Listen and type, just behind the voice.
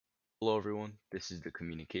Hello everyone, this is the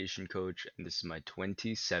Communication Coach and this is my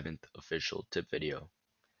 27th official tip video.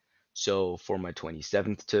 So for my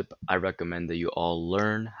 27th tip, I recommend that you all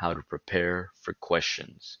learn how to prepare for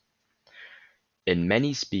questions. In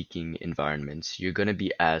many speaking environments, you're going to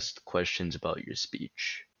be asked questions about your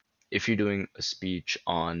speech. If you're doing a speech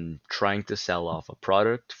on trying to sell off a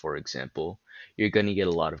product, for example, you're going to get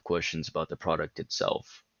a lot of questions about the product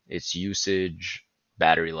itself, its usage,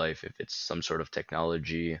 battery life, if it's some sort of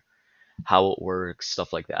technology, how it works,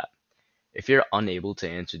 stuff like that. If you're unable to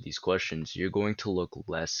answer these questions, you're going to look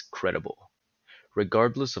less credible.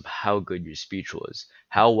 Regardless of how good your speech was,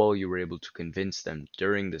 how well you were able to convince them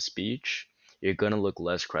during the speech, you're going to look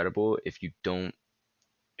less credible if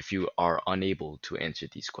you are unable to answer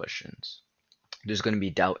these questions. There's going to be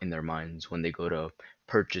doubt in their minds when they go to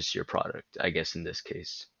purchase your product, I guess in this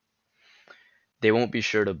case. They won't be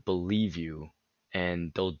sure to believe you,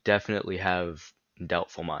 and they'll definitely have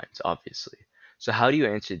doubtful minds, obviously. So, how do you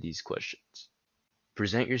answer these questions?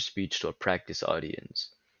 Present your speech to a practice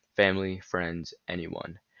audience, family, friends,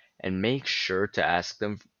 anyone, and make sure to ask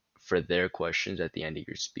them for their questions at the end of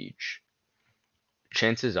your speech.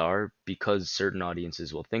 Chances are, because certain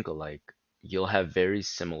audiences will think alike, you'll have very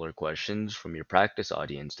similar questions from your practice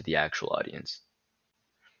audience to the actual audience.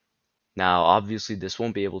 Now, obviously, this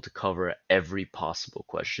won't be able to cover every possible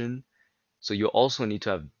question, so you also need to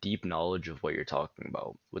have deep knowledge of what you're talking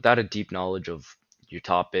about. Without a deep knowledge of your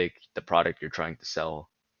topic, the product you're trying to sell,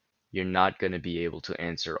 you're not going to be able to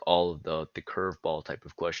answer all of the curveball type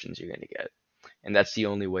of questions you're going to get. And that's the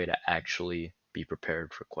only way to actually be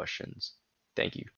prepared for questions. Thank you.